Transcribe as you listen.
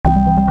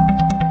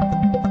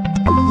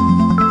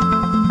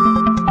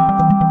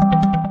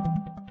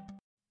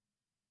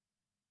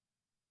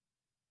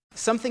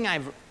Something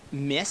I've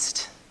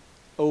missed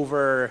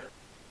over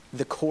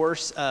the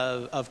course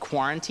of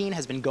quarantine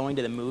has been going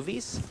to the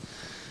movies.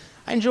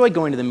 I enjoy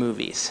going to the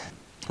movies.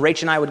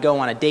 Rach and I would go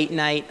on a date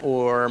night,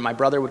 or my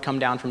brother would come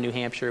down from New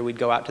Hampshire. We'd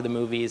go out to the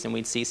movies and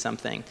we'd see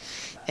something.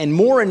 And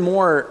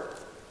more,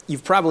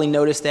 you've probably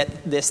noticed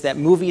that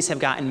movies have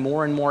gotten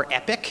more and more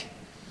epic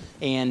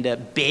and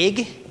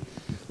big.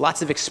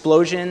 Lots of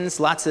explosions,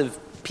 lots of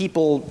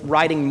people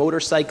riding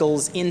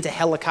motorcycles into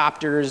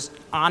helicopters,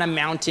 on a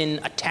mountain,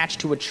 attached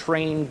to a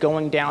train,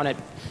 going down it.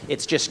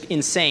 It's just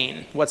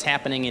insane what's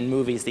happening in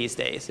movies these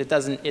days.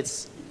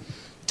 It's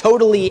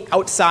totally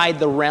outside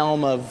the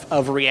realm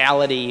of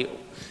reality,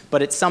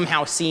 but it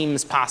somehow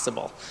seems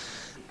possible.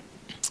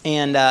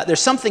 And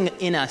there's something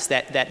in us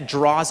that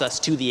draws us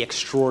to the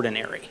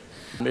extraordinary.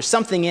 There's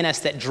something in us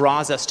that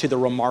draws us to the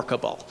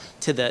remarkable,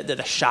 to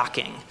the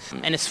shocking.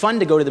 And it's fun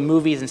to go to the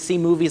movies and see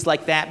movies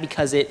like that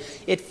because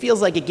it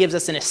feels like it gives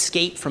us an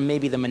escape from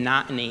maybe the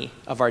monotony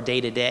of our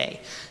day-to-day.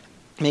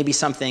 Maybe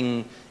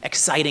something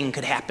exciting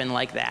could happen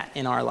like that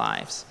in our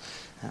lives.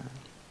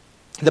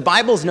 The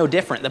Bible's no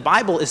different. The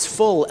Bible is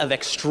full of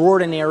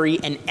extraordinary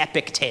and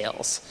epic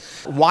tales.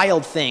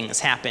 Wild things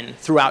happen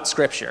throughout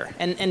Scripture,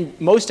 and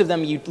most of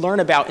them you learn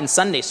about in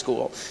Sunday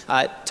school.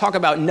 Talk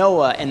about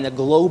Noah and the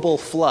global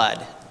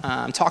flood.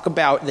 Talk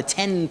about the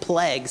 10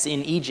 plagues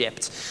in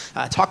Egypt.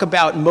 Talk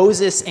about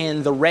Moses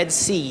and the Red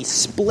Sea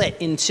split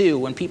in two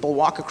when people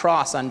walk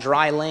across on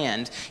dry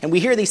land. And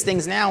we hear these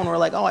things now and we're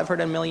like, oh, I've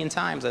heard it a million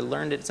times. I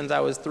learned it since I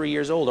was 3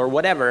 years old or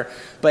whatever.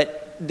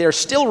 But they're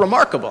still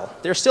remarkable.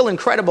 They're still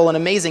incredible and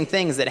amazing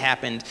things that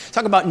happened.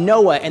 Talk about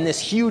Noah and this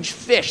huge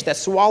fish that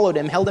swallowed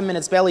him, held him in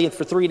its belly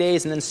for 3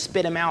 days, and then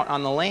spit him out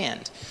on the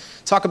land.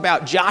 Talk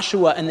about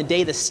Joshua and the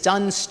day the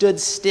sun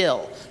stood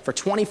still for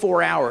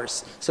 24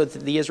 hours so that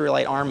the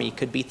Israelite army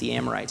could beat the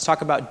Amorites.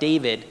 Talk about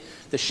David,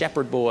 the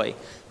shepherd boy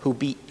who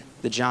beat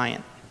the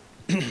giant.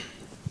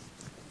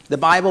 The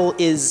Bible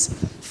is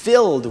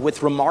filled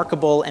with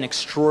remarkable and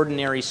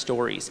extraordinary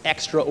stories.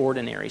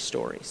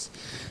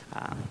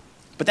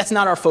 But that's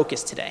not our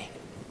focus today.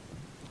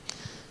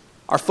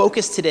 Our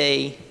focus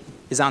today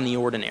is on the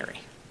ordinary.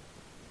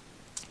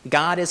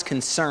 God is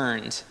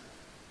concerned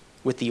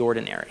with the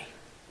ordinary,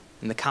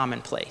 and the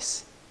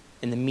commonplace,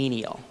 and the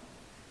menial,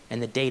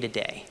 and the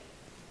day-to-day.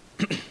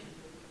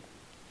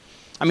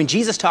 I mean,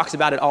 Jesus talks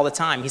about it all the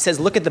time. He says,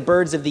 look at the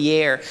birds of the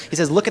air. He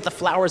says, look at the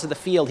flowers of the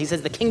field. He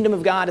says, the kingdom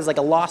of God is like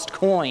a lost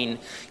coin.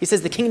 He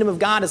says, the kingdom of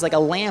God is like a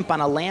lamp on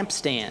a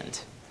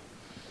lampstand.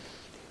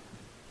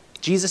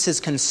 Jesus is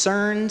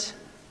concerned,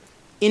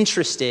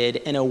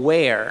 interested, and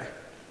aware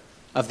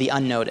of the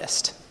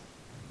unnoticed.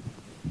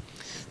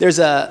 There's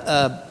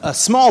a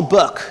small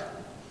book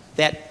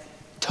that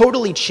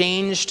totally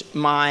changed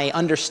my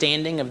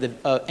understanding of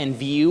and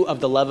view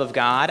of the love of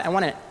God. I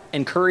want to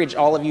encourage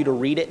all of you to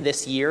read it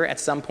this year at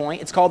some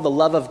point. It's called The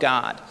Love of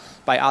God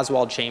by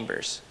Oswald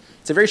Chambers.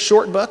 It's a very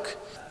short book.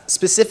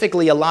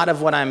 Specifically, a lot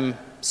of what I'm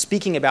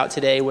speaking about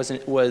today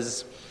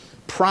was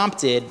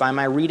prompted by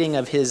my reading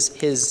of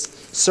his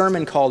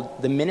sermon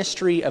called The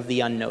Ministry of the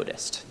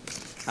Unnoticed.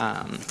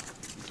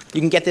 You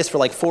can get this for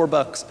like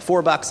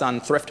 $4 on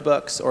Thrift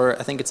Books, or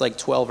I think it's like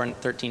 $12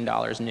 or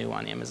 $13 new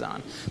on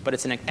Amazon. But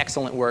it's an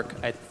excellent work.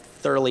 I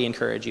thoroughly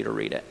encourage you to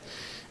read it.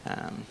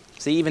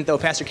 See, even though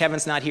Pastor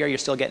Kevin's not here, you're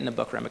still getting a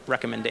book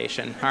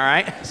recommendation. All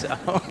right? So,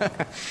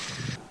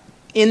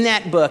 in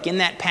that book, in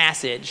that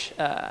passage,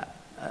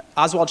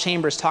 Oswald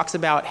Chambers talks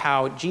about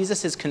how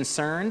Jesus is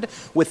concerned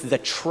with the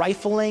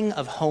trifling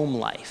of home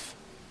life,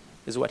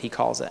 is what he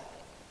calls it.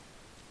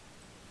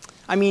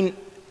 I mean,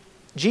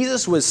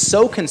 Jesus was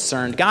so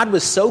concerned, God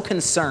was so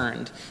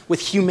concerned with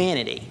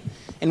humanity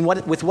and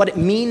with what it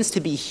means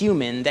to be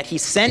human that he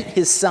sent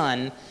his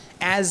son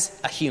as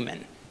a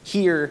human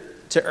here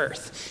to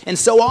earth. And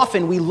so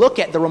often we look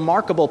at the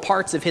remarkable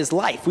parts of his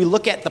life. We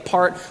look at the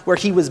part where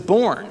he was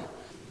born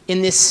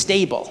in this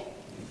stable,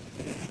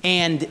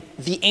 and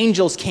the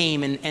angels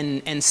came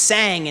and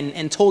sang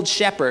and told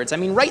shepherds. I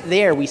mean, right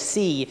there we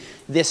see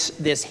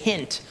this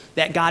hint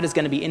that God is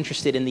going to be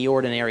interested in the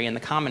ordinary and the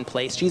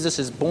commonplace. Jesus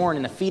is born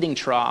in a feeding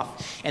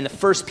trough, and the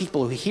first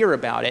people who hear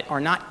about it are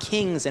not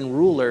kings and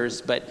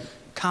rulers, but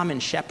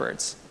common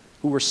shepherds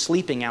who were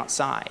sleeping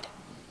outside.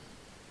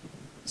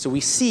 So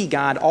we see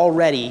God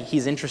already,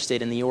 he's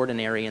interested in the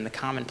ordinary and the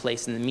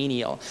commonplace and the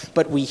menial.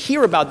 But we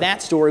hear about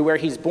that story where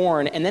he's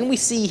born, and then we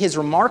see his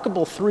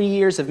remarkable 3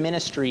 years of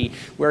ministry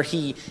where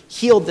he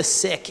healed the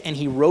sick and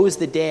he rose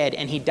the dead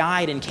and he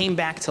died and came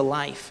back to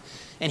life.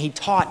 And he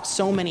taught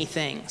so many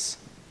things.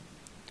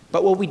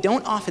 But what we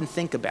don't often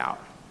think about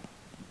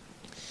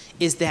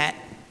is that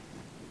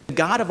the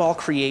God of all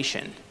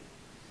creation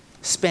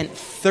spent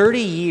 30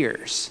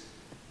 years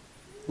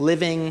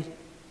living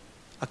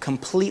a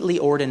completely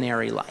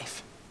ordinary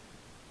life.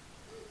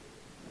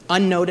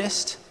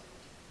 Unnoticed,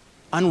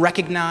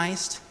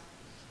 unrecognized.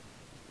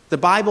 The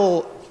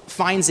Bible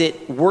finds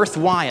it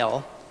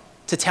worthwhile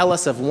to tell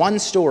us of one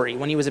story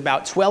when he was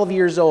about 12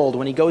 years old,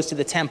 when he goes to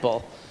the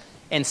temple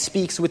and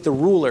speaks with the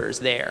rulers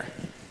there.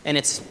 And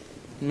it's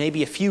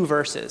maybe a few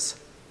verses.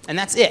 And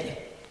that's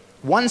it.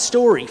 One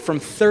story from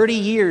 30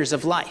 years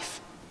of life.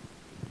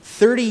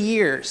 30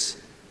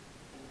 years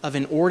of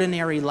an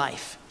ordinary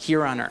life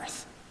here on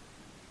earth.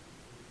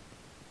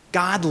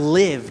 God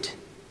lived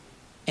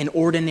an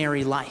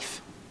ordinary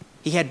life.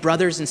 He had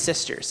brothers and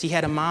sisters. He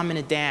had a mom and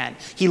a dad.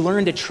 He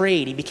learned a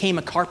trade. He became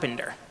a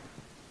carpenter.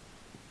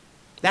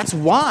 That's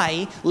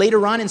why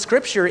later on in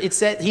Scripture he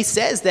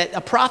says that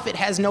a prophet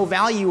has no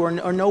value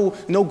or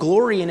no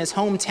glory in his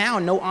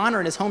hometown, no honor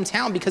in his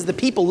hometown, because the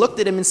people looked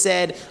at him and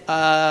said,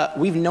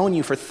 we've known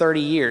you for 30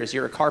 years.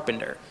 You're a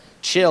carpenter.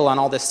 Chill on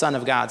all this Son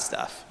of God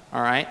stuff,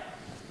 all right?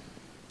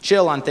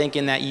 Chill on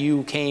thinking that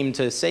you came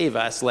to save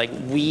us. Like,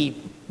 we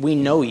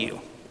know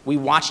you. We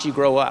watched you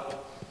grow up.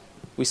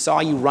 We saw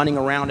you running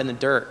around in the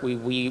dirt.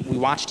 We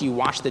watched you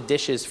wash the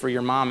dishes for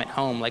your mom at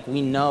home. Like,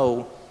 we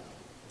know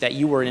that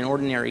you were an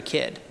ordinary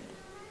kid.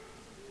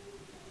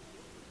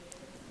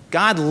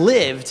 God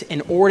lived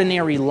an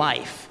ordinary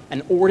life,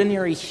 an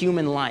ordinary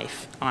human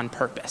life on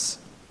purpose.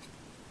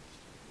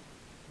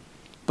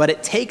 But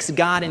it takes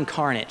God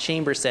incarnate,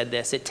 Chambers said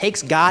this, it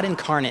takes God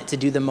incarnate to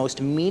do the most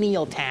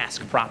menial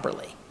task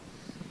properly.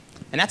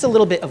 And that's a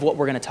little bit of what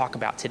we're going to talk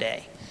about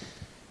today.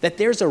 That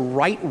there's a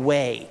right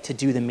way to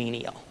do the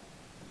menial.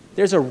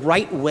 There's a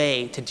right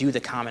way to do the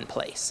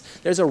commonplace.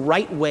 There's a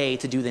right way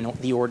to do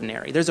the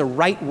ordinary. There's a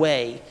right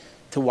way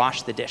to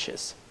wash the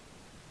dishes.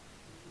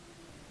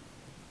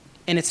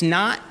 And it's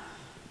not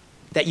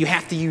that you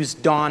have to use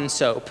Dawn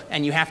soap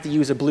and you have to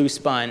use a blue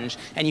sponge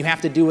and you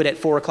have to do it at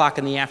 4 o'clock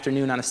in the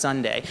afternoon on a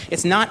Sunday.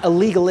 It's not a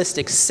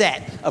legalistic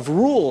set of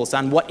rules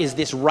on what is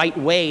this right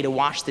way to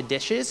wash the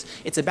dishes.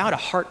 It's about a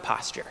heart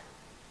posture.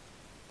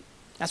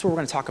 That's what we're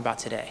going to talk about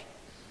today.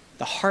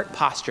 The heart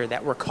posture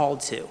that we're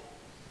called to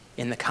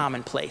in the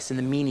commonplace, in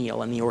the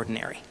menial, and the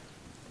ordinary.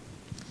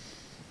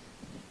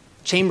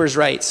 Chambers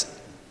writes,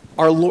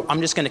 our Lord, I'm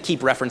just going to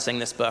keep referencing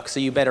this book, so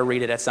you better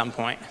read it at some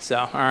point. So,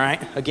 all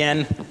right,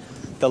 again,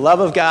 The Love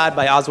of God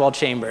by Oswald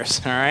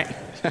Chambers, all right?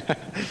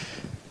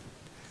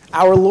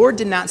 Our Lord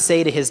did not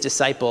say to his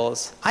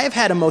disciples, I have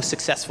had a most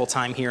successful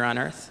time here on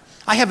earth.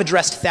 I have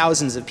addressed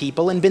thousands of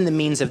people and been the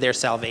means of their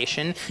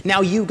salvation.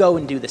 Now you go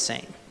and do the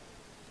same.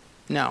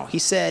 No, he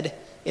said,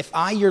 if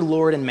I, your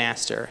Lord and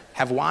Master,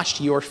 have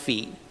washed your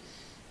feet,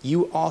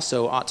 you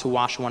also ought to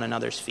wash one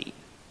another's feet.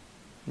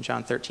 In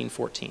John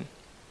 13:14.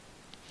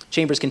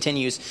 Chambers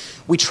continues,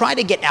 we try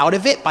to get out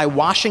of it by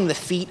washing the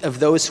feet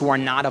of those who are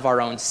not of our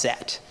own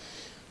set.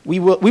 We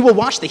will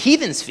wash the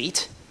heathen's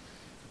feet.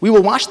 We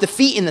will wash the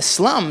feet in the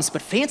slums,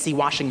 but fancy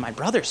washing my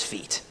brother's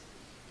feet,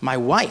 my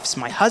wife's,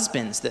 my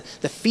husband's, the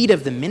feet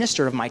of the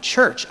minister of my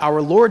church.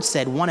 Our Lord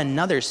said one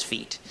another's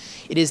feet.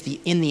 It is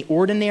in the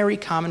ordinary,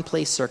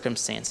 commonplace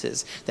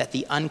circumstances that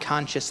the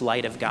unconscious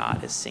light of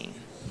God is seen.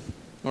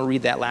 We'll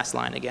read that last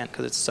line again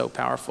because it's so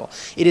powerful.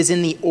 It is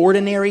in the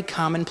ordinary,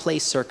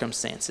 commonplace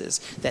circumstances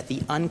that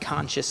the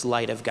unconscious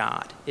light of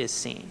God is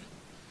seen.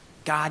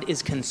 God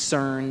is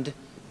concerned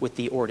with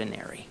the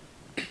ordinary.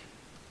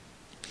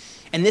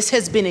 And this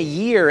has been a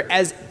year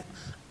as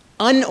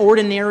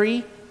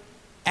unordinary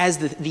as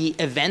the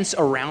events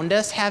around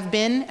us have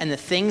been and the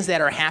things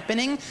that are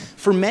happening.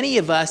 For many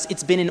of us,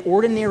 it's been an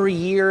ordinary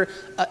year,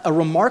 a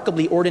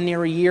remarkably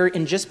ordinary year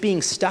in just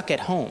being stuck at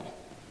home.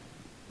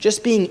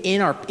 Just being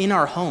in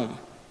our home.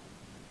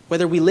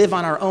 Whether we live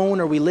on our own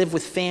or we live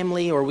with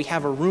family or we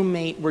have a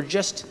roommate, we're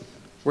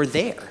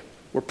there.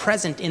 We're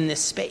present in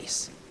this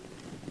space.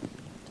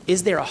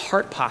 Is there a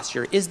heart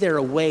posture? Is there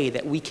a way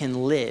that we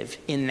can live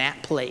in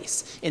that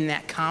place, in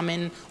that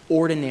common,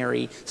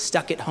 ordinary,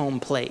 stuck-at-home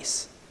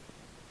place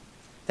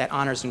that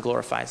honors and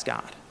glorifies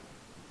God?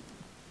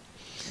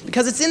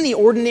 Because it's in the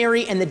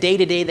ordinary and the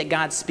day-to-day that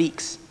God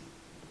speaks.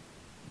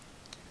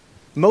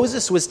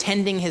 Moses was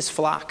tending his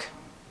flock.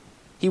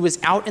 He was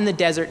out in the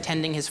desert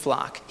tending his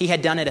flock. He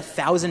had done it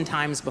 1,000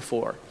 times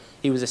before.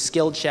 He was a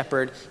skilled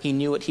shepherd. He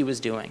knew what he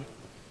was doing.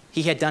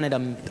 He had done it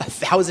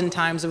 1,000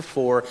 times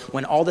before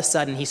when all of a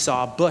sudden he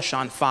saw a bush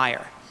on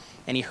fire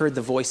and he heard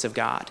the voice of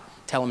God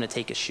tell him to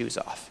take his shoes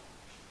off.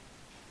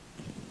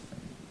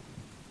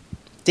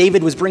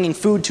 David was bringing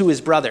food to his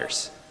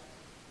brothers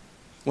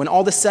when all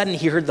of a sudden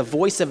he heard the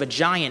voice of a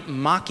giant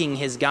mocking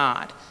his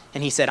God,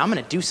 and he said, I'm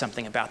going to do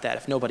something about that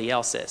if nobody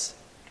else is.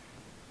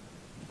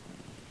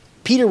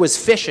 Peter was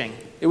fishing.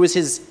 It was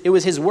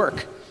his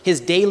work, his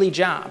daily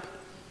job.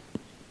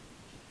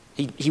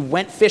 He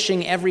went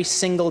fishing every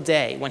single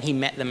day when he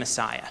met the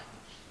Messiah,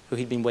 who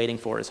he'd been waiting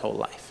for his whole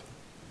life.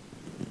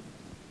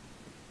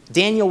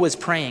 Daniel was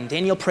praying.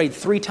 Daniel prayed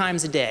 3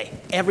 times a day,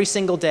 every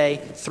single day,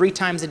 3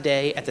 times a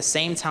day, at the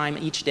same time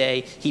each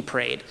day he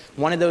prayed.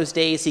 One of those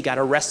days he got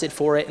arrested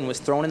for it and was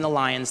thrown in the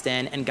lion's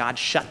den, and God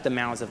shut the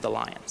mouths of the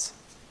lions.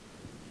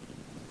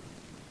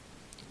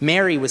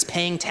 Mary was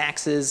paying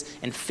taxes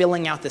and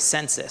filling out the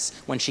census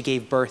when she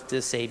gave birth to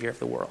the Savior of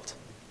the world.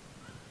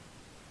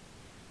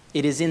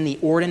 It is in the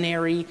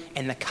ordinary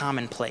and the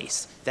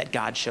commonplace that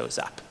God shows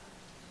up.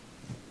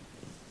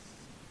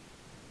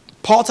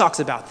 Paul talks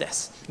about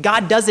this.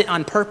 God does it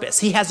on purpose.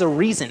 He has a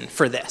reason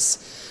for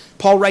this.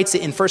 Paul writes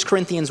it in 1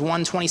 Corinthians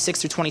 1,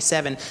 26 through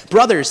 27.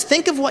 Brothers,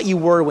 think of what you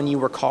were when you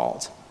were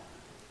called.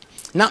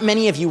 Not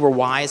many of you were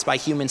wise by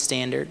human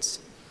standards.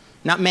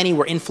 Not many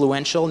were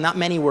influential. Not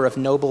many were of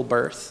noble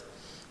birth.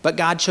 But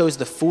God chose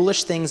the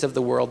foolish things of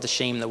the world to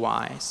shame the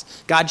wise.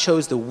 God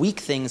chose the weak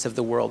things of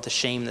the world to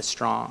shame the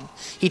strong.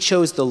 He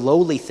chose the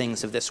lowly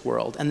things of this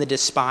world and the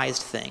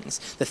despised things,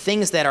 the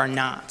things that are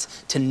not,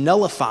 to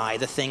nullify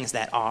the things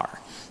that are,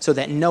 so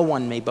that no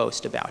one may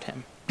boast about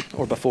him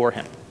or before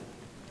him.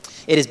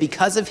 It is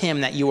because of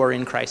him that you are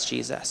in Christ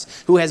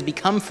Jesus, who has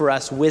become for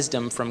us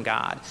wisdom from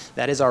God.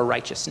 That is our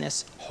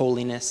righteousness,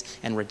 holiness,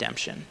 and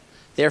redemption.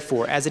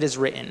 Therefore, as it is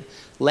written,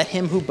 let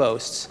him who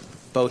boasts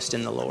boast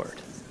in the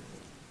Lord.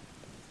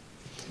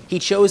 He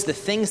chose the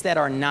things that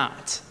are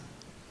not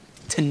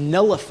to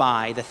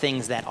nullify the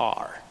things that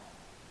are.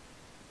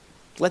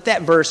 Let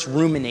that verse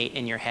ruminate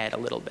in your head a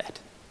little bit.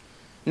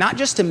 Not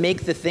just to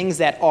make the things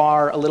that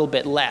are a little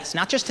bit less,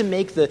 not just to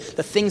make the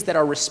things that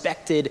are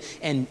respected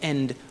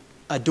and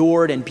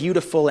adored and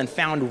beautiful and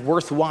found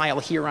worthwhile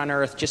here on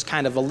earth just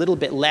kind of a little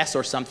bit less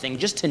or something,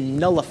 just to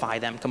nullify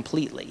them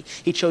completely.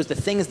 He chose the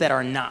things that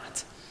are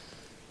not.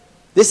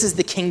 This is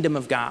the kingdom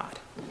of God.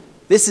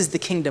 This is the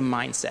kingdom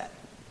mindset.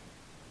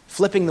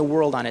 Flipping the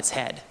world on its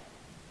head,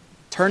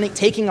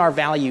 taking our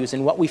values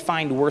and what we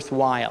find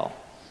worthwhile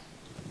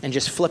and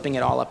just flipping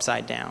it all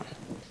upside down.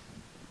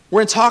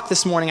 We're going to talk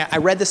this morning. I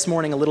read this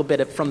morning a little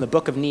bit from the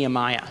book of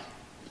Nehemiah.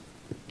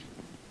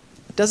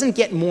 It doesn't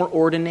get more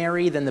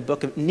ordinary than the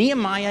book of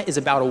Nehemiah is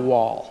about a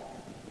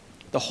wall.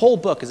 The whole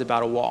book is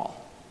about a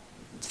wall.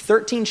 It's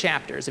 13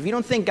 chapters. If you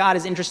don't think God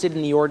is interested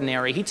in the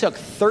ordinary, he took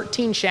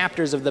 13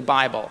 chapters of the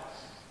Bible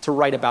to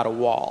write about a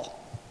wall,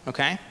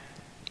 okay?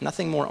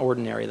 Nothing more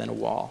ordinary than a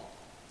wall.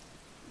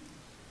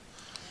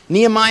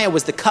 Nehemiah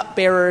was the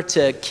cupbearer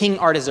to King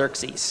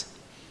Artaxerxes.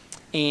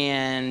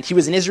 And he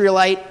was an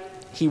Israelite.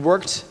 He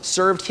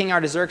served King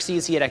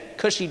Artaxerxes. He had a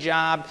cushy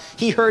job.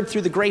 He heard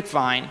through the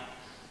grapevine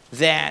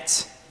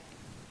that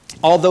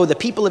although the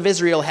people of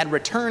Israel had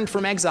returned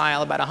from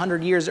exile about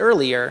 100 years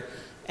earlier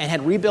and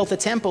had rebuilt the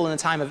temple in the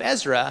time of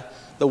Ezra,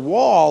 the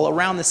wall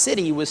around the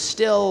city was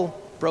still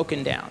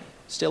broken down,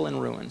 still in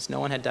ruins. No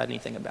one had done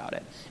anything about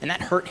it. And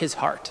that hurt his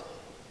heart.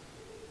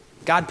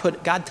 God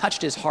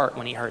touched his heart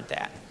when he heard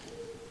that.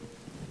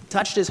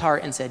 Touched his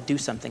heart and said, do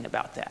something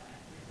about that.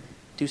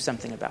 Do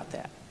something about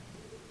that.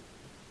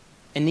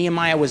 And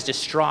Nehemiah was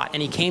distraught,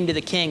 and he came to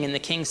the king, and the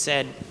king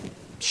said,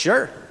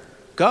 sure,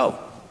 go.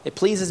 It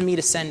pleases me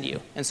to send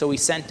you. And so he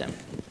sent him.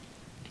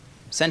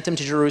 Sent him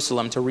to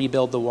Jerusalem to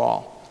rebuild the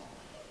wall.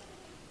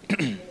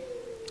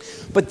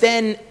 But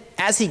then,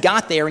 as he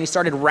got there and he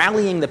started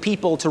rallying the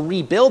people to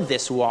rebuild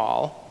this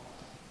wall,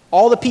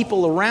 all the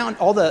people around,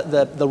 all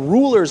the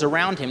rulers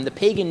around him, the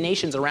pagan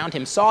nations around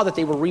him, saw that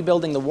they were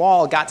rebuilding the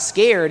wall, got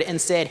scared, and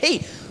said,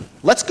 hey,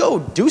 let's go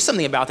do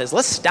something about this.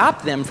 Let's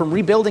stop them from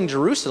rebuilding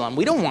Jerusalem.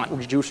 We don't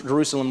want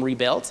Jerusalem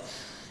rebuilt.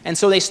 And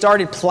so they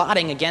started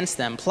plotting against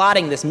them,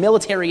 plotting this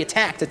military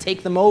attack to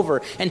take them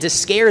over and to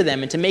scare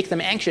them and to make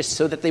them anxious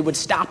so that they would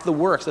stop the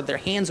work, so that their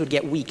hands would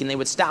get weak and they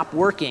would stop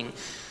working.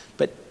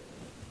 But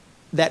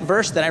that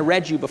verse that I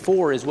read you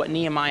before is what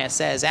Nehemiah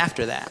says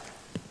after that.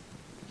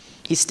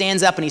 He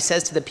stands up and he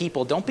says to the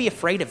people, don't be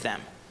afraid of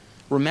them.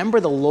 Remember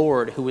the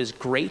Lord who is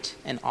great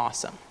and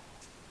awesome.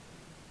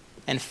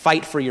 And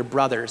fight for your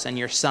brothers and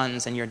your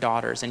sons and your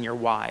daughters and your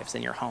wives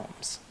and your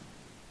homes.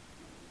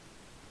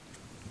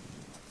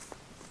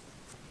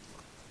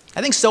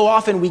 I think so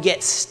often we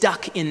get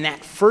stuck in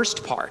that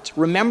first part.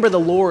 Remember the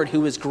Lord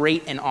who is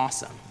great and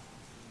awesome.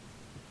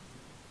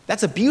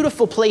 That's a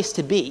beautiful place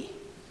to be.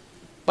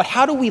 But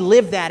how do we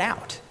live that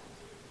out?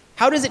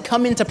 How does it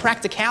come into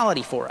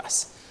practicality for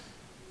us?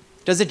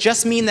 Does it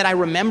just mean that I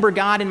remember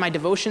God in my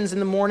devotions in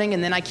the morning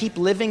and then I keep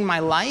living my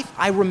life?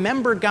 I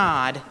remember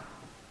God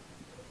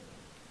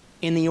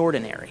in the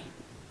ordinary.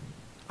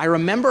 I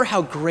remember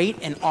how great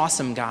and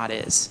awesome God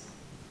is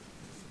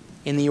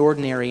in the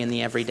ordinary and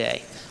the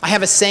everyday. I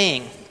have a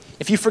saying.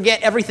 If you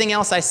forget everything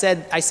else I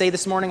say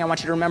this morning, I want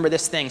you to remember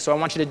this thing. So I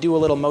want you to do a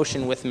little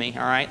motion with me,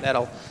 all right?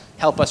 That'll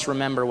help us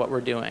remember what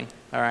we're doing.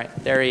 All right,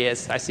 there he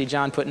is. I see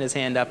John putting his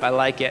hand up. I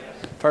like it.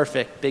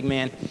 Perfect, big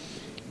man.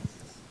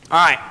 All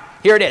right.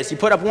 Here it is. You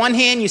put up one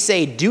hand, you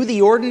say, do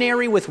the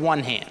ordinary with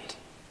one hand.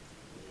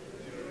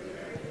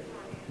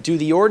 Do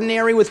the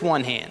ordinary with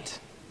one hand.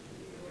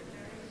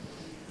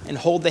 And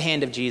hold the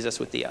hand of Jesus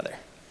with the other.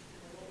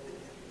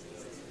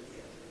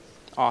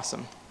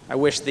 Awesome. I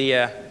wish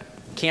the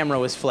camera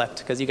was flipped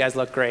because you guys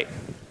look great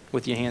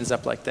with your hands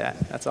up like that.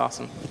 That's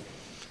awesome.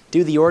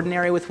 Do the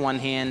ordinary with one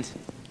hand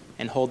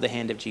and hold the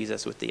hand of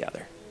Jesus with the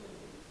other.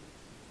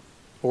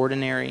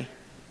 Ordinary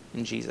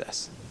and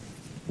Jesus.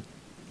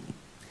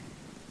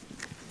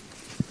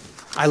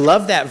 I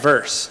love that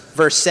verse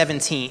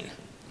 17.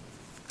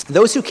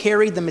 Those who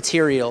carried the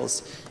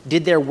materials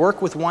did their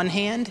work with one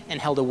hand and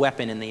held a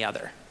weapon in the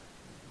other.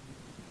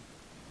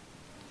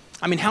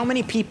 I mean, how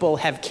many people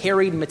have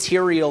carried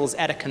materials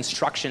at a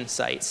construction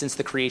site since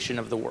the creation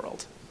of the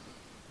world?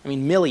 I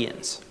mean,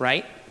 millions,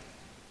 right?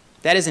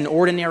 That is an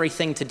ordinary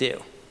thing to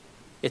do.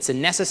 It's a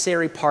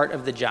necessary part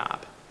of the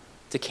job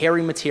to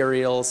carry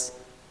materials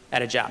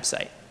at a job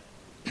site.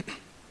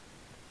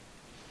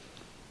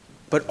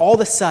 but all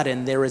of a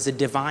sudden there is a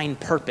divine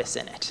purpose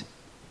in it.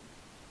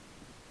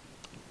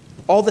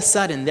 All of a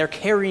sudden they're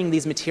carrying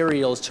these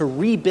materials to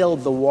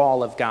rebuild the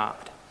wall of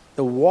God,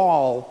 the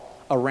wall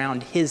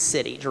around his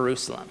city,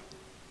 Jerusalem.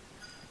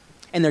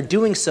 And they're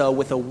doing so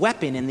with a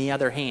weapon in the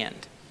other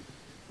hand.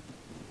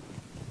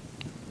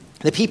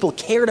 The people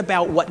cared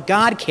about what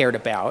God cared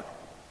about,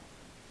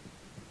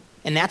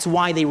 and that's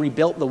why they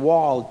rebuilt the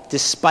wall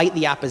despite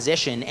the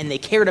opposition, and they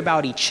cared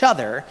about each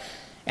other,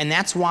 and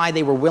that's why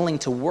they were willing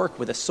to work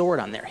with a sword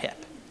on their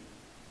hip.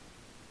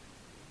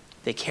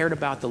 They cared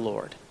about the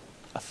Lord,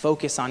 a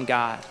focus on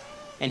God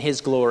and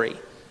his glory.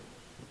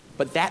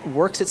 But that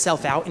works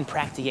itself out in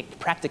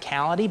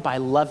practicality by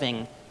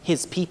loving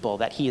his people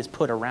that he has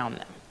put around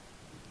them.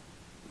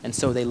 And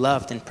so they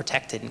loved and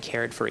protected and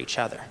cared for each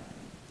other.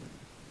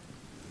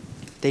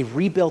 They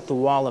rebuilt the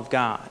wall of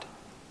God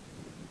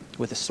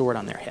with a sword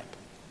on their hip.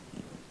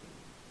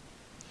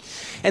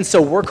 And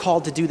so we're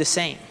called to do the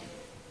same.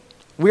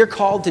 We're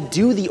called to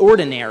do the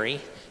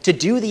ordinary, to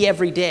do the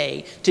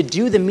everyday, to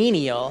do the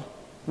menial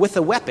with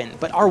a weapon.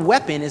 But our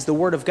weapon is the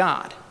Word of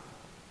God.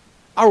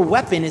 Our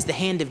weapon is the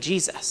hand of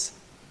Jesus.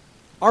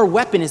 Our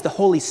weapon is the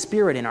Holy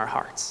Spirit in our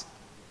hearts.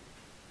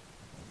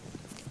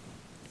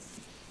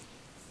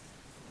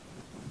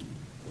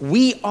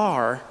 We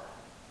are,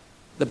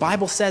 the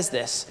Bible says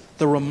this,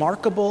 the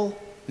remarkable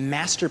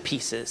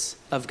masterpieces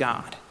of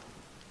God.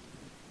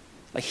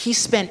 Like, he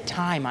spent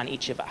time on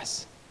each of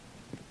us.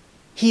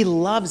 He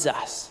loves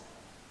us.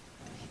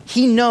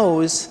 He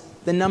knows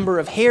the number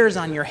of hairs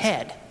on your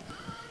head.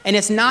 And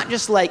it's not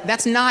just like,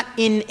 that's not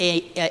in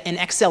an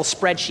Excel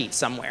spreadsheet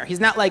somewhere.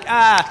 He's not like,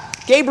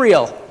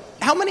 Gabriel,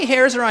 how many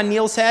hairs are on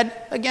Neil's head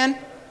again?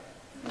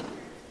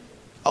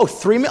 Oh,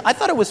 3 million? I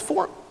thought it was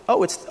 4.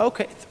 Oh, it's,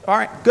 okay. All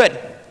right, good.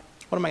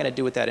 What am I going to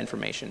do with that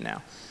information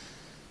now?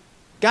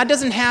 God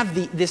doesn't have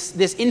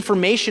this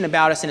information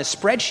about us in a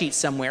spreadsheet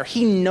somewhere.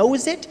 He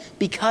knows it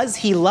because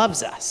he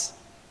loves us.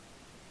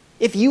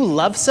 If you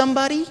love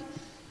somebody,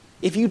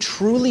 if you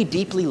truly,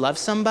 deeply love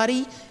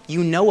somebody,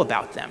 you know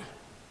about them.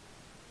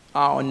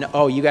 Oh, no,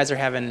 oh, you guys are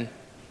having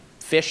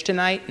fish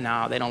tonight?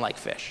 No, they don't like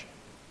fish.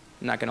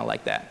 I'm not going to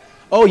like that.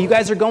 Oh, you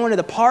guys are going to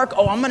the park?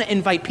 Oh, I'm going to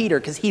invite Peter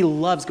because he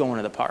loves going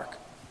to the park.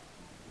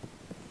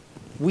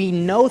 We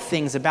know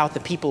things about the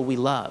people we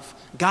love.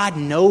 God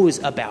knows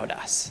about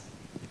us.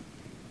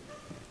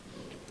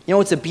 You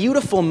know, it's a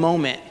beautiful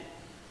moment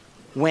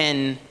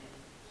when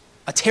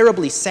a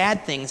terribly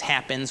sad thing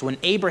happens when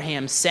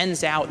Abraham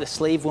sends out the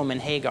slave woman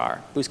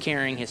Hagar, who's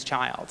carrying his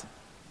child,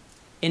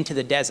 into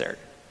the desert.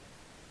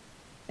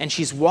 And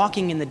she's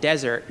walking in the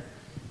desert,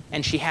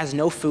 and she has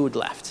no food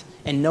left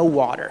and no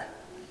water.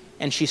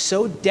 And she's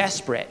so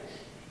desperate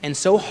and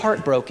so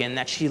heartbroken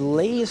that she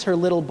lays her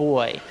little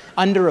boy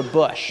under a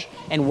bush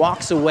and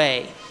walks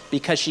away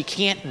because she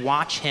can't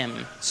watch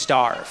him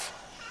starve.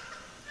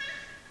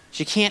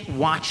 She can't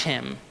watch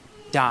him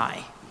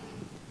die.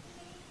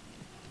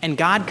 And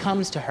God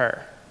comes to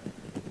her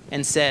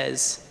and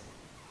says,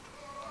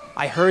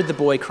 I heard the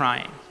boy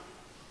crying,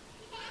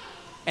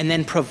 and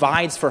then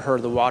provides for her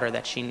the water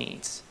that she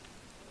needs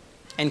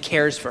and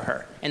cares for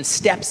her and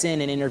steps in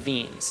and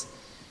intervenes.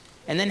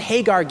 And then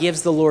Hagar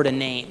gives the Lord a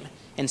name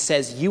and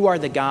says, you are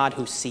the God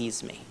who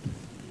sees me.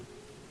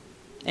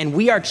 And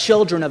we are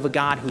children of a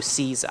God who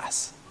sees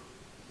us.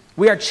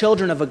 We are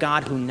children of a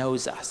God who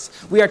knows us.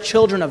 We are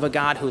children of a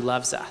God who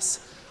loves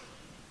us.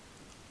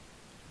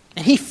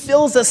 And he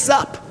fills us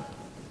up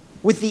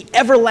with the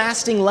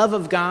everlasting love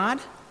of God,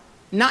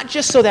 not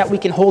just so that we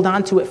can hold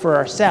on to it for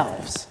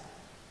ourselves,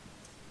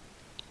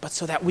 but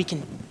so that we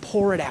can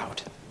pour it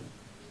out.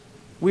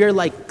 We are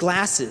like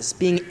glasses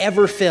being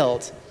ever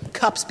filled,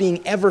 cups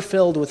being ever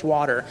filled with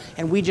water,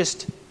 and we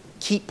just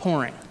keep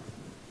pouring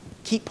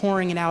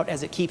it out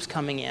as it keeps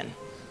coming in.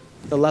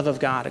 The love of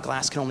God, a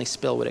glass can only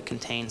spill what it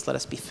contains. Let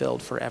us be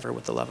filled forever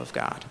with the love of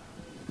God.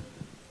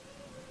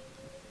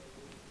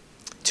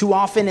 Too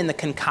often in the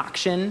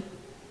concoction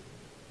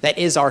that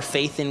is our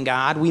faith in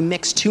God, we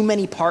mix too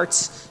many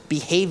parts,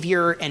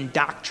 behavior and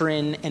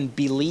doctrine and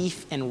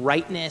belief and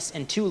rightness,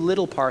 and too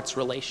little parts,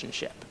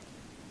 relationship.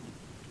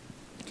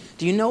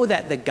 Do you know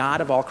that the God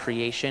of all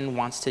creation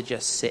wants to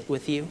just sit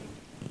with you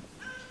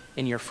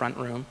in your front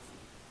room?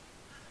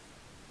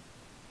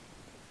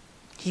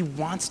 He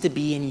wants to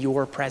be in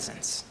your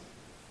presence.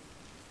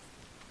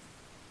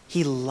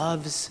 He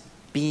loves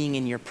being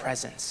in your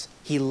presence.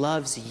 He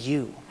loves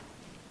you.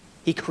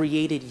 He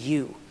created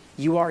you.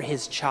 You are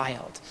his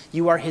child.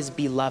 You are his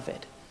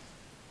beloved.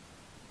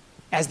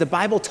 As the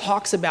Bible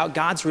talks about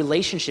God's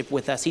relationship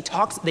with us, they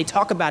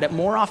talk about it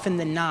more often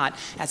than not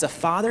as a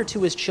father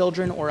to his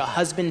children or a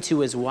husband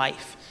to his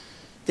wife.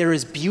 There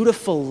is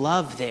beautiful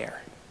love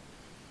there.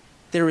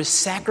 There is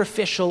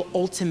sacrificial,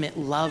 ultimate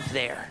love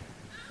there.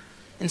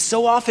 And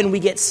so often we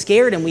get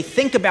scared and we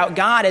think about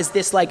God as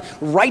this like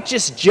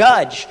righteous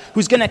judge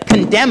who's going to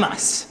condemn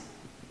us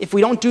if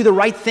we don't do the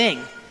right thing,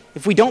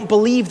 if we don't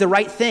believe the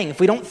right thing, if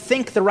we don't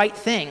think the right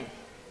thing.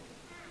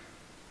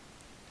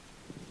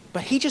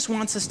 But he just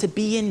wants us to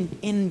be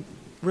in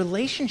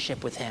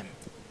relationship with him.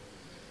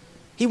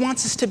 He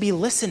wants us to be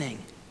listening.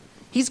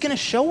 He's going to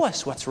show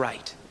us what's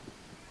right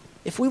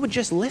if we would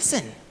just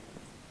listen.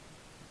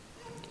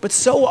 But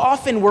so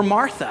often we're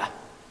Martha.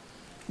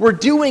 We're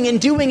doing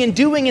and doing and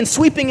doing and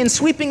sweeping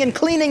and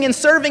cleaning and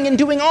serving and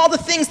doing all the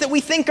things that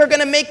we think are going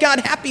to make God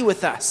happy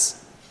with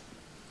us,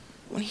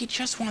 when he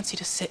just wants you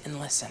to sit and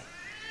listen.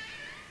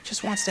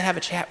 Just wants to have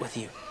a chat with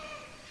you.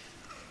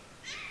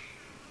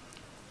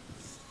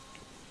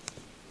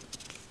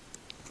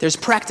 There's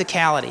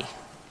practicality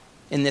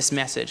in this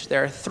message.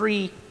 There are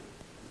three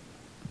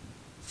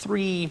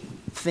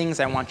things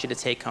I want you to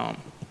take home.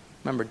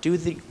 Remember, do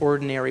the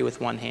ordinary with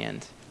one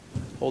hand.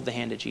 Hold the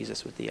hand of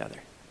Jesus with the other.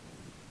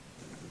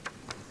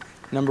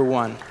 Number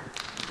one,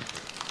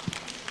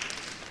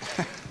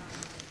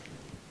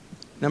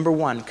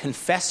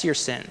 confess your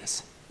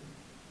sins.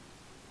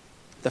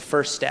 The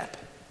first step.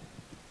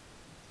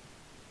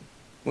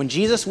 When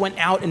Jesus went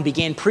out and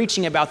began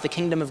preaching about the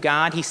kingdom of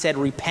God, he said,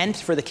 repent,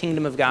 for the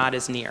kingdom of God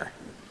is near.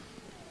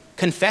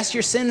 Confess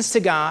your sins to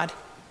God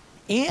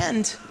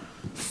and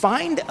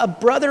find a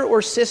brother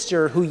or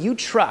sister who you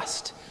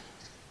trust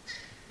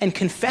and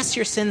confess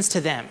your sins to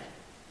them.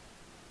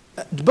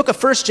 The book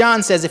of 1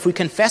 John says, if we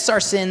confess our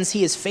sins,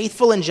 he is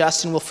faithful and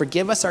just and will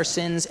forgive us our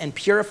sins and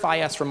purify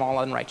us from all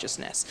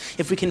unrighteousness.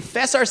 If we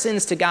confess our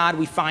sins to God,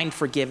 we find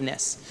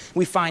forgiveness.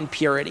 We find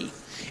purity.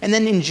 And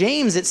then in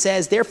James it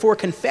says, therefore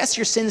confess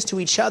your sins to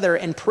each other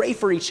and pray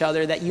for each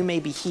other that you may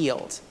be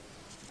healed.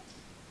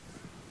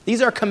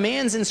 These are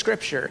commands in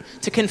Scripture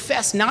to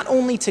confess not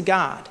only to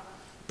God,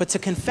 but to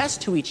confess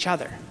to each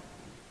other.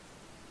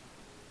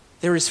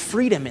 There is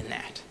freedom in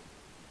that.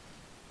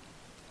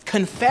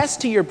 Confess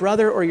to your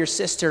brother or your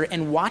sister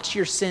and watch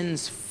your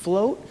sins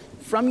float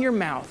from your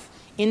mouth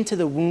into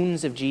the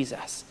wounds of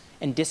Jesus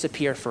and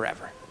disappear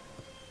forever.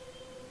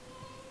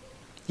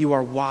 You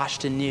are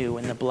washed anew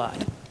in the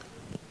blood.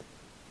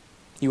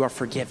 You are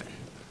forgiven.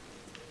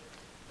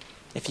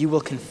 If you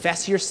will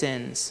confess your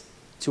sins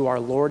to our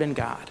Lord and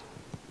God,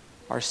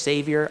 our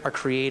Savior, our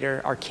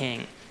Creator, our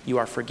King, you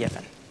are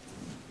forgiven.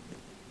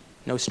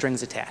 No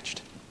strings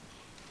attached.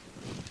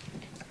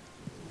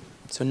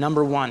 So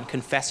number one,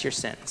 confess your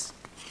sins.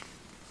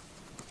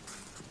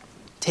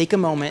 Take a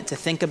moment to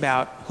think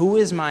about who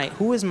is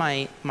my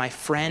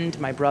friend,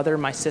 my brother,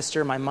 my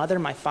sister, my mother,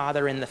 my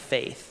father in the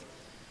faith.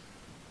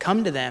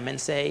 Come to them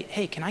and say,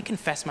 hey, can I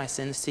confess my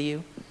sins to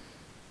you?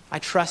 I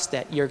trust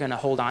that you're going to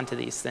hold on to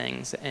these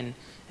things and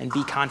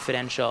be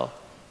confidential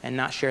and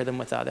not share them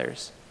with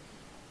others.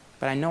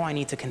 But I know I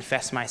need to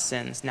confess my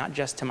sins, not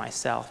just to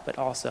myself, but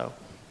also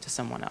to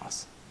someone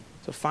else.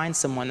 So find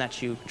someone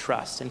that you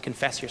trust and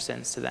confess your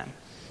sins to them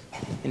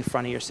in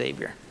front of your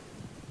Savior.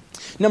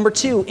 Number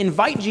two,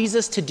 invite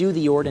Jesus to do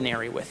the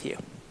ordinary with you.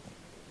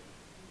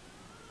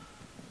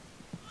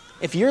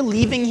 If you're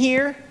leaving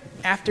here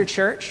after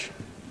church,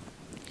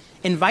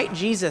 invite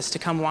Jesus to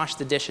come wash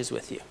the dishes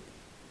with you.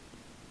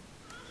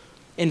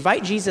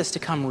 Invite Jesus to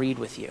come read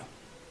with you.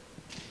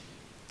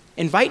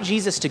 Invite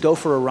Jesus to go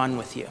for a run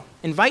with you.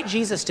 Invite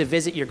Jesus to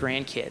visit your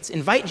grandkids.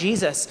 Invite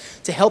Jesus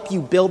to help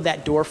you build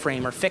that door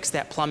frame or fix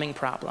that plumbing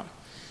problem.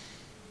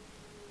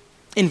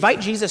 Invite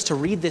Jesus to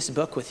read this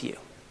book with you.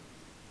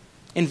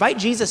 Invite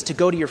Jesus to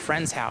go to your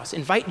friend's house.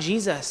 Invite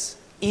Jesus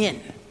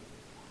in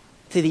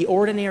to the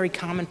ordinary,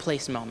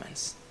 commonplace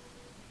moments.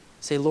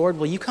 Say, Lord,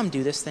 will you come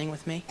do this thing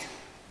with me?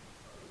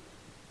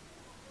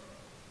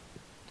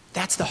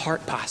 That's the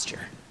heart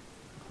posture.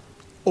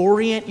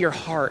 Orient your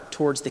heart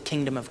towards the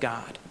kingdom of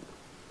God.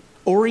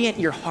 Orient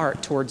your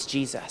heart towards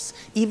Jesus,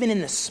 even in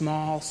the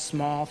small,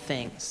 small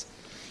things,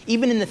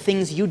 even in the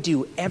things you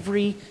do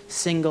every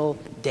single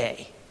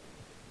day.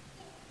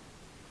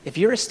 If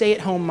you're a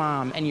stay-at-home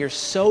mom and you're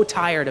so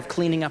tired of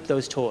cleaning up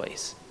those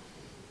toys,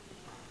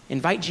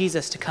 invite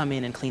Jesus to come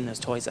in and clean those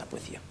toys up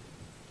with you.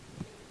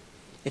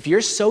 If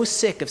you're so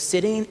sick of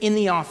sitting in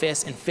the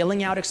office and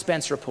filling out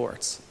expense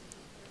reports,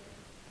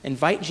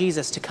 invite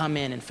Jesus to come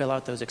in and fill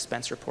out those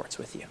expense reports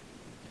with you.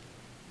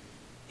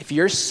 If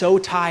you're so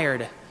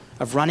tired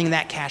of running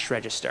that cash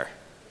register,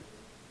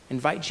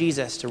 invite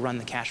Jesus to run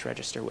the cash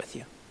register with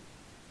you.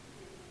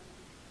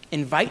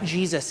 Invite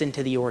Jesus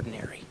into the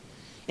ordinary.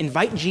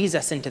 Invite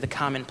Jesus into the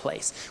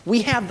commonplace.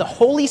 We have the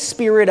Holy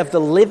Spirit of the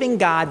living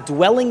God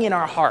dwelling in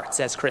our hearts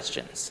as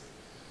Christians.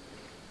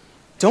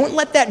 Don't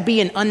let that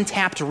be an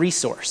untapped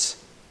resource.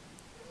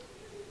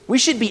 We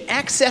should be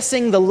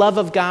accessing the love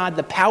of God,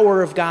 the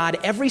power of God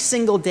every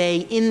single day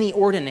in the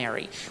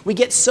ordinary. We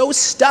get so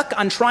stuck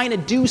on trying to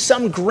do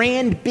some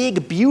grand,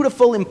 big,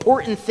 beautiful,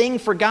 important thing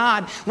for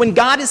God when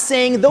God is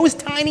saying those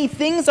tiny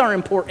things are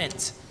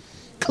important.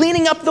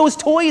 Cleaning up those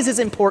toys is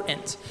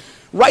important.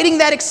 Writing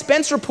that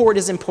expense report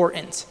is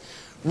important.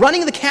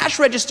 Running the cash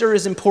register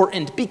is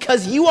important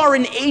because you are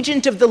an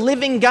agent of the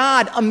living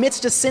God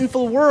amidst a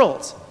sinful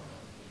world.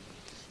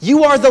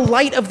 You are the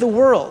light of the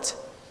world.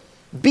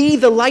 Be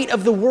the light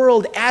of the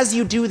world as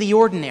you do the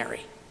ordinary.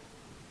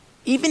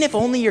 Even if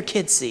only your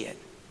kids see it.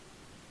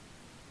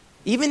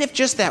 Even if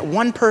just that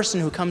one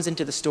person who comes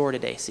into the store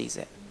today sees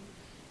it.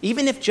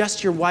 Even if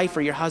just your wife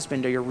or your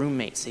husband or your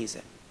roommate sees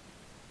it.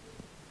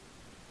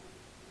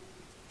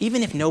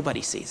 even if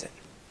nobody sees it.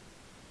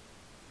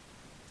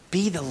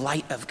 Be the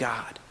light of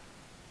God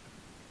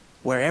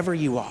wherever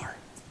you are,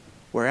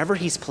 wherever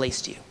he's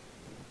placed you.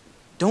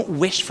 Don't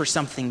wish for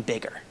something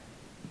bigger.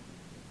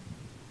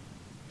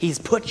 He's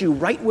put you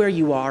right where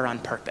you are on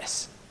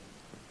purpose.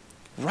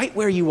 Right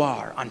where you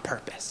are on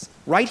purpose.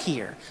 Right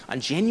here on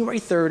January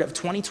 3rd of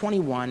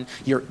 2021,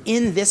 you're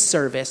in this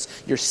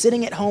service, you're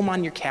sitting at home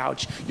on your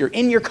couch, you're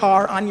in your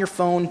car, on your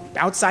phone,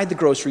 outside the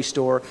grocery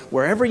store,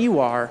 wherever you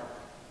are,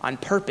 on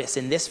purpose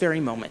in this very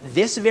moment.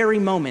 This very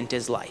moment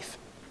is life.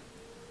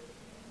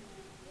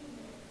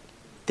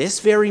 This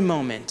very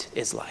moment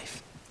is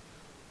life.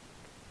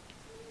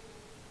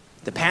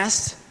 The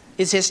past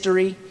is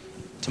history.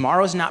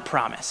 Tomorrow is not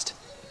promised.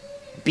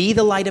 Be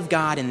the light of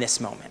God in this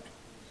moment.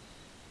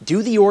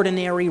 Do the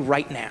ordinary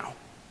right now,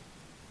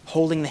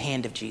 holding the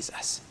hand of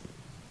Jesus.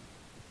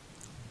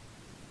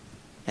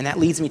 And that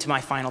leads me to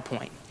my final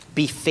point.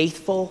 Be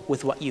faithful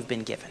with what you've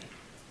been given.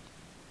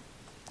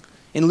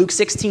 In Luke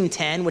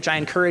 16:10, which I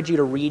encourage you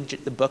to read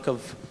the book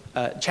of,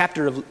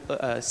 chapter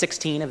of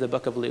 16 of the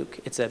book of Luke.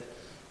 It's a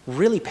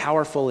really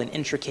powerful and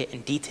intricate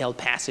and detailed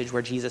passage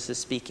where Jesus is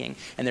speaking.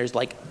 And there's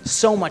like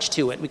so much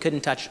to it. We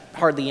couldn't touch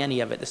hardly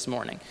any of it this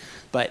morning.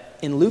 But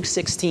in Luke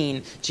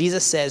 16,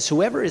 Jesus says,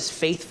 whoever is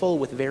faithful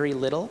with very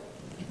little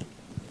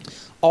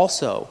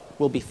also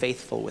will be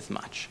faithful with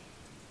much.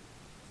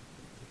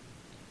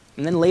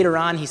 And then later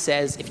on he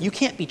says, if you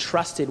can't be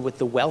trusted with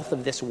the wealth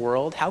of this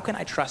world, how can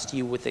I trust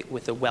you with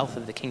the wealth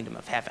of the kingdom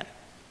of heaven?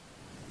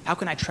 How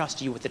can I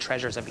trust you with the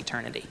treasures of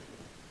eternity?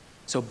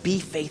 So be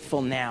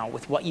faithful now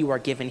with what you are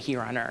given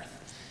here on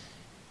earth.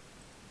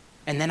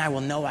 And then I will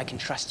know I can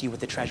trust you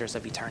with the treasures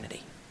of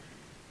eternity,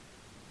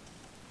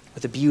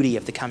 with the beauty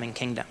of the coming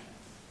kingdom.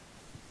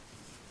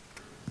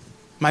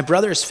 My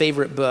brother's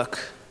favorite book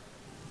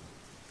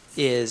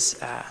is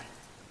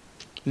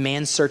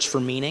Man's Search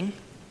for Meaning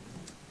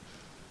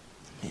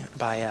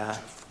by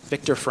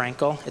Viktor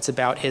Frankl. It's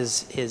about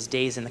his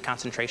days in the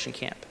concentration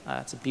camp.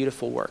 It's a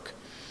beautiful work.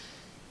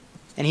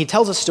 And he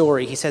tells a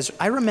story. He says,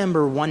 I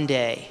remember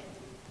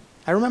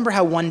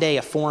how one day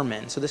a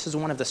foreman, so this is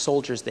one of the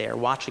soldiers there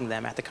watching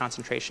them at the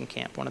concentration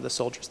camp, one of the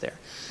soldiers there.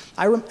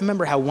 I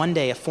remember how one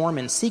day a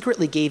foreman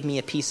secretly gave me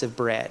a piece of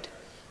bread,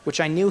 which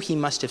I knew he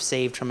must have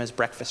saved from his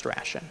breakfast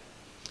ration.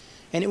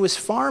 And it was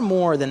far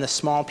more than the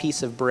small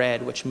piece of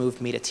bread which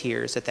moved me to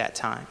tears at that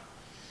time.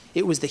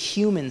 It was the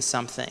human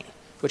something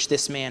which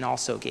this man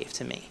also gave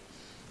to me,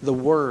 the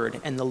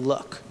word and the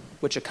look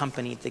which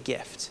accompanied the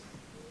gift.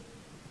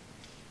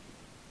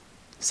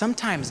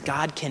 Sometimes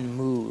God can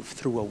move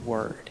through a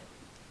word,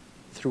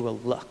 through a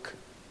look.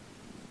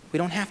 We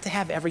don't have to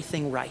have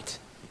everything right,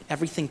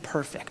 everything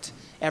perfect,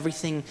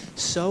 everything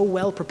so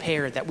well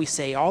prepared that we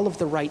say all of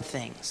the right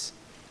things.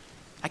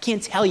 I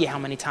can't tell you how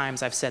many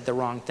times I've said the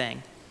wrong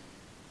thing.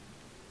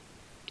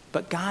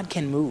 But God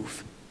can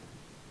move.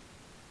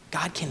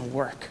 God can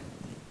work.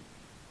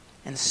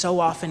 And so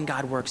often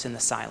God works in the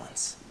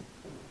silence.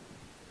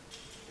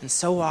 And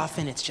so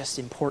often it's just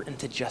important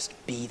to just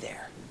be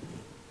there.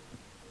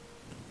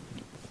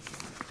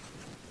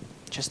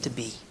 Just to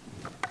be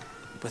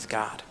with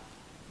God.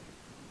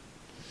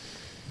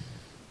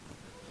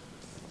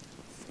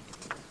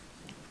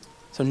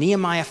 So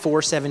Nehemiah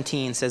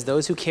 4:17 says,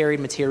 those who carried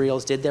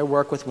materials did their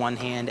work with one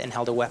hand and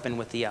held a weapon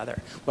with the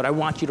other. What I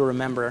want you to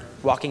remember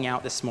walking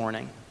out this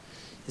morning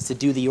is to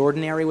do the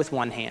ordinary with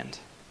one hand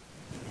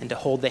and to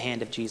hold the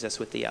hand of Jesus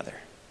with the other.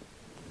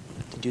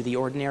 To do the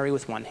ordinary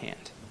with one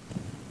hand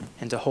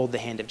and to hold the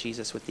hand of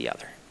Jesus with the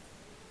other.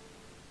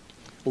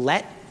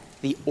 Let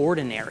the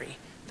ordinary,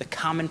 the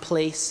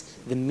commonplace,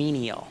 the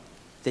menial,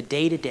 the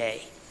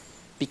day-to-day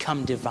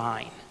become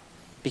divine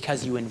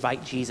because you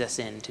invite Jesus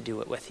in to do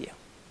it with you.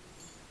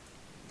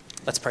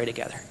 Let's pray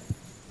together.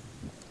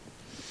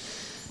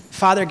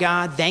 Father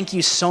God, thank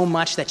you so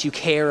much that you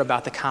care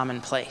about the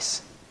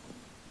commonplace.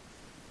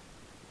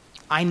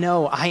 I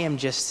know I am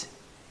just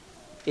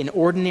an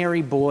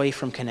ordinary boy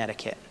from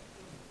Connecticut,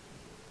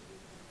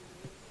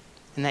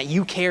 and that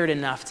you cared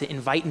enough to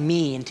invite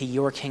me into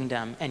your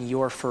kingdom and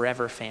your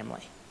forever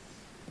family.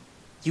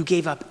 You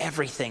gave up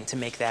everything to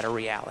make that a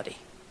reality.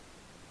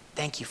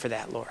 Thank you for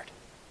that, Lord.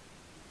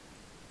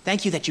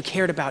 Thank you that you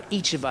cared about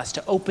each of us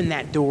to open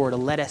that door to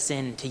let us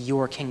into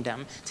your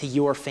kingdom, to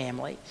your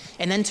family,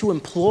 and then to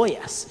employ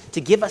us,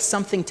 to give us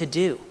something to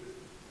do.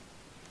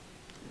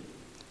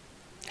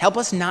 Help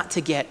us not to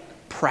get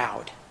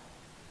proud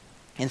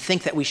and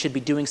think that we should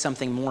be doing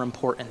something more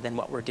important than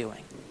what we're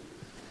doing.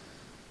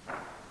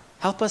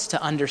 Help us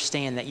to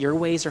understand that your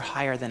ways are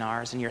higher than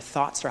ours and your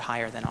thoughts are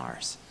higher than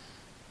ours.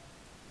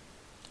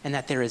 And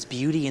that there is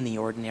beauty in the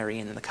ordinary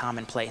and in the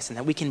commonplace, and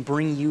that we can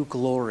bring you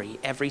glory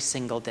every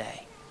single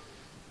day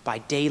by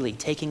daily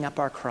taking up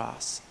our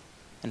cross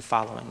and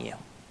following you.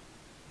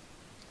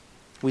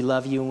 We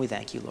love you and we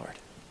thank you, Lord.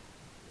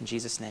 In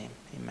Jesus' name,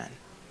 amen.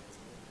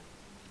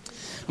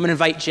 I'm going to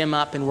invite Jim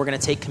up and we're going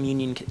to take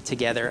communion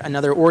together.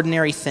 Another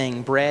ordinary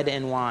thing, bread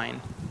and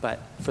wine, but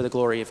for the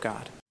glory of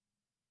God.